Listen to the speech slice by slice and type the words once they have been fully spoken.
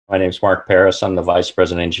My name is Mark Paris. I'm the Vice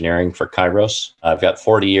President of Engineering for Kairos. I've got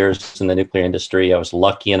 40 years in the nuclear industry. I was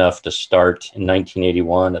lucky enough to start in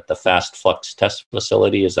 1981 at the Fast Flux Test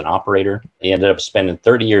Facility as an operator. I ended up spending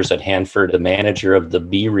 30 years at Hanford, the manager of the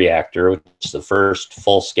B reactor, which is the first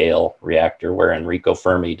full-scale reactor where Enrico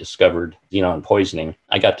Fermi discovered xenon poisoning.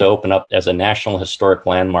 I got to open up as a National Historic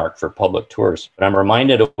Landmark for public tours. But I'm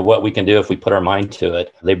reminded of what we can do if we put our mind to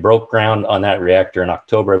it. They broke ground on that reactor in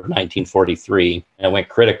October of 1943 and went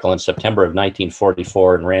critical in September of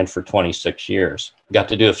 1944 and ran for 26 years. Got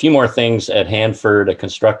to do a few more things at Hanford. I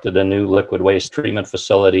constructed a new liquid waste treatment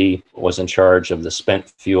facility, was in charge of the spent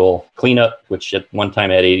fuel cleanup, which at one time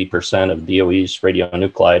had 80% of DOE's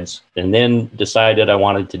radionuclides, and then decided I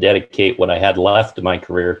wanted to dedicate what I had left of my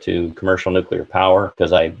career to commercial nuclear power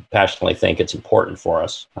because I passionately think it's important for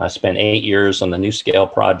us. I spent 8 years on the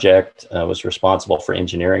NuScale project, was responsible for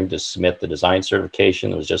engineering to submit the design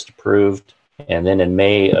certification that was just approved. And then in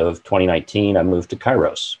May of 2019, I moved to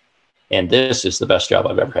Kairos. And this is the best job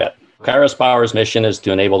I've ever had. Kairos Power's mission is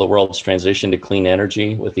to enable the world's transition to clean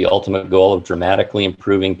energy with the ultimate goal of dramatically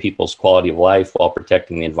improving people's quality of life while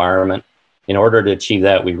protecting the environment. In order to achieve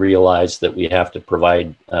that, we realized that we have to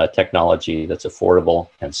provide technology that's affordable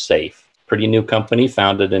and safe. Pretty new company,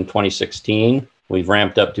 founded in 2016. We've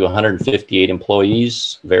ramped up to 158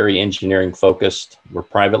 employees, very engineering focused. We're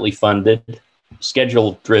privately funded,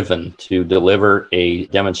 schedule driven to deliver a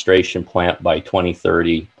demonstration plant by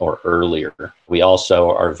 2030 or earlier. We also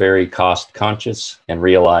are very cost conscious and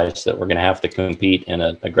realize that we're going to have to compete in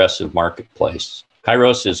an aggressive marketplace.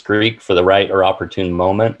 Kairos is Greek for the right or opportune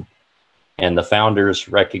moment. And the founders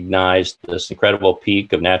recognized this incredible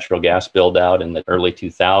peak of natural gas build out in the early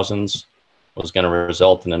 2000s was going to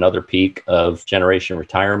result in another peak of generation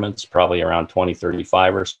retirements, probably around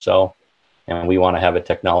 2035 or so. And we want to have a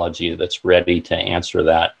technology that's ready to answer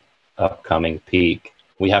that upcoming peak.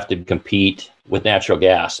 We have to compete with natural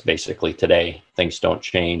gas basically today. Things don't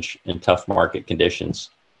change in tough market conditions.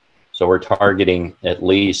 So we're targeting at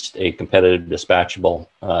least a competitive dispatchable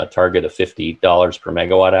target of $50 per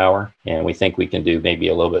megawatt hour. And we think we can do maybe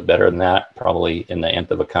a little bit better than that, probably in the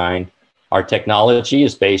nth of a kind. Our technology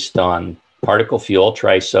is based on particle fuel,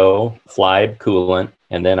 TRISO, flibe coolant.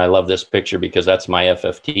 And then I love this picture because that's my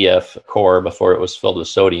FFTF core before it was filled with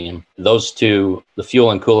sodium. Those two, the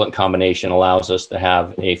fuel and coolant combination allows us to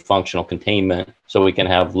have a functional containment so we can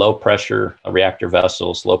have low pressure reactor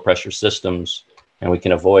vessels, low pressure systems, and we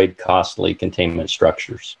can avoid costly containment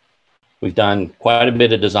structures. We've done quite a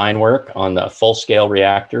bit of design work on the full scale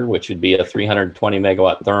reactor, which would be a 320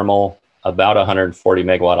 megawatt thermal, about 140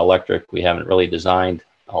 megawatt electric. We haven't really designed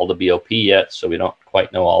all the BOP yet, so we don't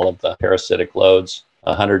quite know all of the parasitic loads.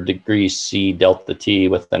 100 degrees C delta T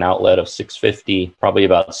with an outlet of 650, probably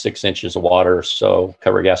about 6 inches of water or so,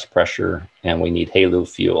 cover gas pressure, and we need HALEU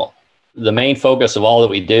fuel. The main focus of all that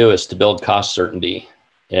we do is to build cost certainty.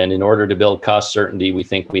 And in order to build cost certainty, we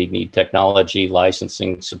think we need technology,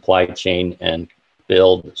 licensing, supply chain, and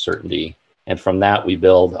build certainty. And from that, we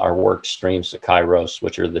build our work streams at Kairos,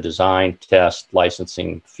 which are the design, test,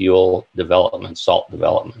 licensing, fuel development, salt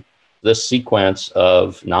development. This sequence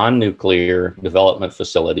of non-nuclear development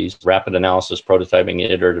facilities, rapid analysis prototyping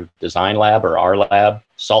iterative design lab or R lab,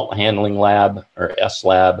 salt handling lab or S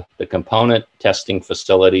lab, the component testing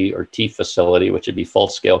facility or T facility, which would be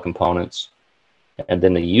full-scale components, and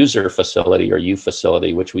then the user facility or U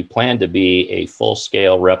facility, which we plan to be a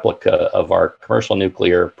full-scale replica of our commercial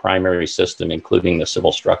nuclear primary system, including the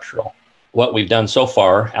civil structural. What we've done so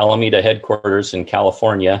far, Alameda headquarters in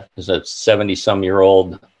California, is a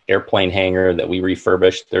 70-some-year-old airplane hangar that we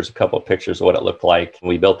refurbished. There's a couple of pictures of what it looked like.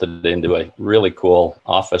 We built it into a really cool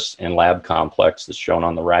office and lab complex that's shown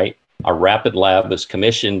on the right. Our rapid lab was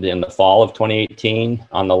commissioned in the fall of 2018.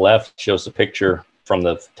 On the left shows a picture from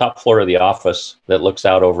the top floor of the office that looks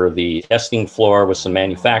out over the testing floor with some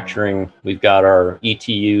manufacturing. We've got our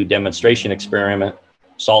ETU demonstration experiment,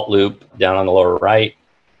 salt loop down on the lower right.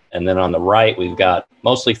 And then on the right, we've got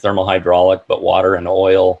mostly thermal hydraulic, but water and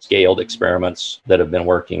oil scaled experiments that have been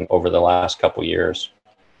working over the last couple of years.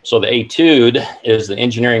 So the Etude is the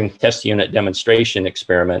engineering test unit demonstration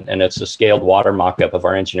experiment, and it's a scaled water mock-up of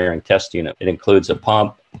our engineering test unit. It includes a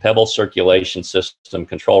pump, pebble circulation system,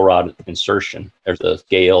 control rod insertion. There's a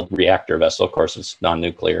scaled reactor vessel. Of course, it's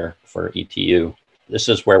non-nuclear for ETU. This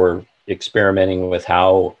is where we're experimenting with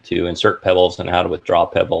how to insert pebbles and how to withdraw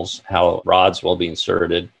pebbles, how rods will be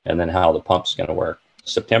inserted, and then how the pump's going to work.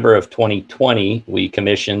 September of 2020, we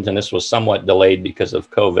commissioned, and this was somewhat delayed because of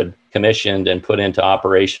COVID, commissioned and put into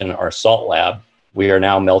operation our salt lab. We are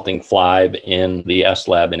now melting flibe in the S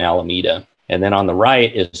lab in Alameda. And then on the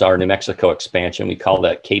right is our New Mexico expansion. We call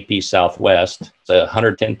that KP Southwest. It's a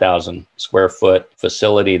 110,000 square foot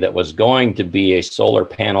facility that was going to be a solar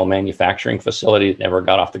panel manufacturing facility that never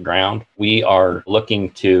got off the ground. We are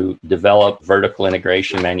looking to develop vertical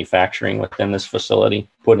integration manufacturing within this facility,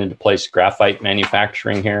 put into place graphite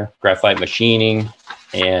manufacturing here, graphite machining,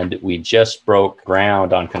 and we just broke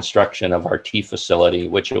ground on construction of our T facility,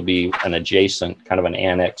 which will be an adjacent, kind of an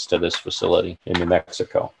annex to this facility in New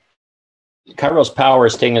Mexico. Kairos Power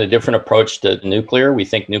is taking a different approach to nuclear. We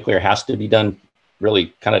think nuclear has to be done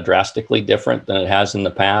really kind of drastically different than it has in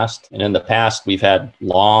the past. And in the past, we've had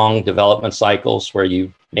long development cycles where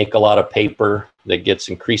you make a lot of paper that gets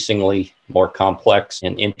increasingly more complex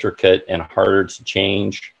and intricate and harder to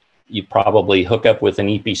change. You probably hook up with an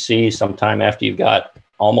EPC sometime after you've got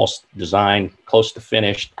almost designed, close to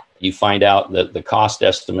finished. You find out that the cost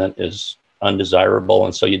estimate is undesirable,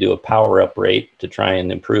 and so you do a power up rate to try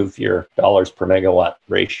and improve your dollars per megawatt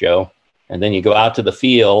ratio. And then you go out to the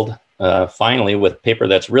field, finally, with paper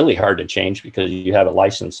that's really hard to change because you have a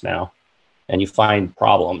license now, and you find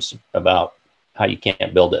problems about how you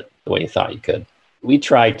can't build it the way you thought you could. We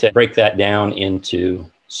try to break that down into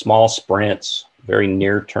small sprints, very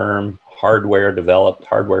near term, hardware developed,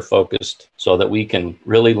 hardware focused, so that we can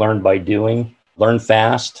really learn by doing, learn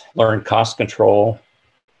fast, learn cost control,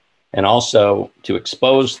 and also to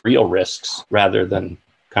expose real risks rather than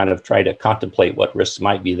kind of try to contemplate what risks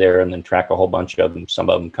might be there and then track a whole bunch of them. Some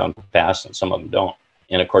of them come to pass and some of them don't.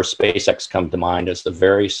 And of course, SpaceX comes to mind as the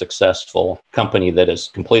very successful company that has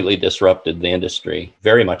completely disrupted the industry,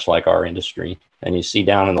 very much like our industry. And you see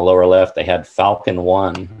down in the lower left, they had Falcon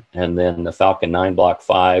 1 and then the Falcon 9 Block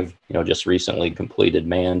 5, just recently completed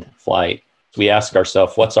manned flight. We ask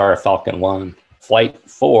ourselves, what's our Falcon 1? Flight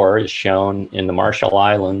 4 is shown in the Marshall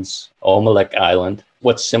Islands, Omelek Island.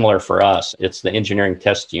 What's similar for us? It's the engineering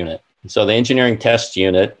test unit. So the engineering test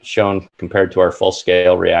unit, shown compared to our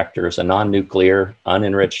full-scale reactor, is a non-nuclear,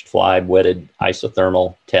 unenriched, flibe-wetted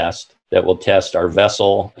isothermal test that will test our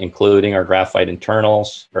vessel, including our graphite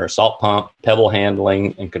internals, our salt pump, pebble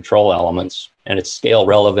handling, and control elements. And it's scale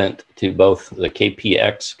relevant to both the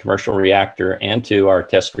KPX commercial reactor and to our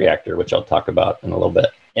test reactor, which I'll talk about in a little bit.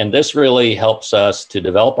 And this really helps us to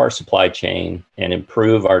develop our supply chain and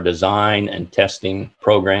improve our design and testing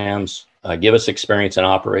programs, give us experience in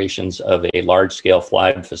operations of a large-scale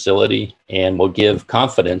flibe facility, and will give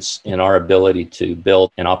confidence in our ability to build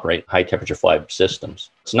and operate high-temperature flibe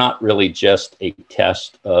systems. It's not really just a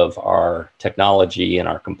test of our technology and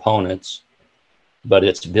our components, but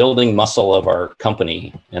it's building muscle of our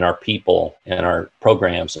company and our people and our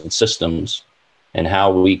programs and systems, and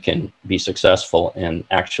how we can be successful in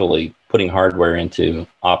actually putting hardware into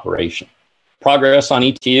operation. Progress on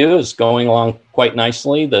ETU is going along quite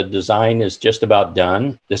nicely. The design is just about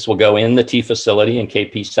done. This will go in the T facility in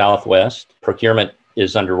KP Southwest. Procurement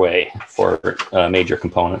is underway for major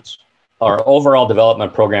components. Our overall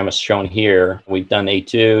development program is shown here. We've done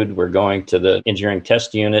Etude. We're going to the engineering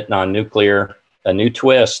test unit, non-nuclear. A new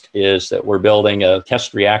twist is that we're building a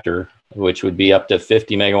test reactor, which would be up to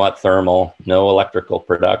 50 megawatt thermal, no electrical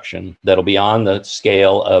production, that'll be on the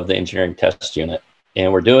scale of the engineering test unit.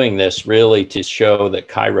 And we're doing this really to show that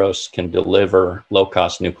Kairos can deliver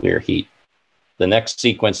low-cost nuclear heat. The next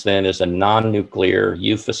sequence then is a non-nuclear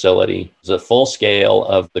U facility. It's a full scale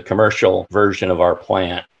of the commercial version of our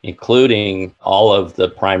plant, including all of the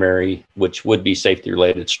primary, which would be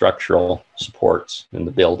safety-related structural supports in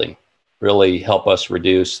the building. Really help us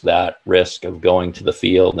reduce that risk of going to the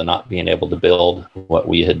field and not being able to build what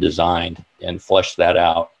we had designed, and flesh that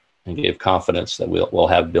out and give confidence that we'll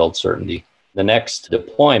have build certainty. The next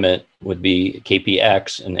deployment would be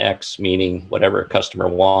KPX, and X meaning whatever a customer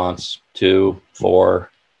wants, 2,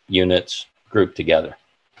 4 units grouped together.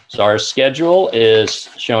 So our schedule is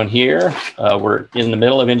shown here. We're in the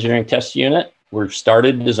middle of engineering test unit. We've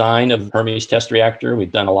started design of Hermes test reactor.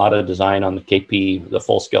 We've done a lot of design on the KP, the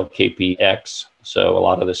full-scale KPX. So a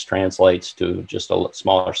lot of this translates to just a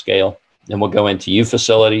smaller scale. Then we'll go into U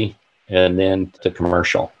facility and then to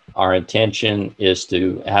commercial. Our intention is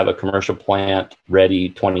to have a commercial plant ready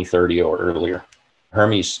 2030 or earlier.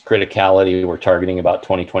 Hermes criticality, we're targeting about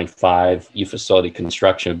 2025. U facility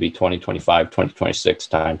construction would be 2025, 2026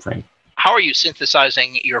 timeframe. How are you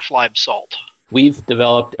synthesizing your flibe salt? We've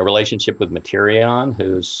developed a relationship with Materion,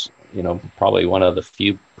 who's probably one of the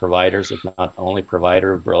few providers, if not the only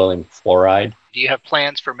provider of beryllium fluoride. Do you have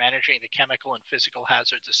plans for managing the chemical and physical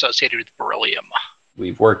hazards associated with beryllium?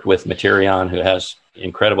 We've worked with Materion, who has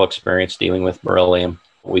incredible experience dealing with beryllium.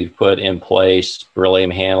 We've put in place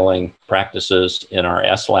beryllium handling practices in our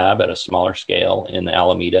S lab at a smaller scale in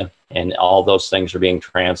Alameda. And all those things are being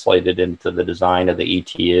translated into the design of the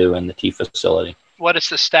ETU and the T facility. What is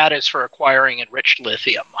the status for acquiring enriched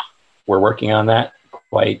lithium? We're working on that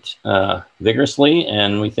quite vigorously,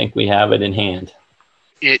 and we think we have it in hand.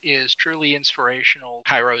 It is truly inspirational.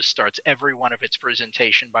 Kairos starts every one of its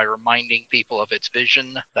presentation by reminding people of its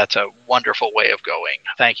vision. That's a wonderful way of going.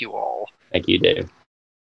 Thank you all. Thank you, Dave.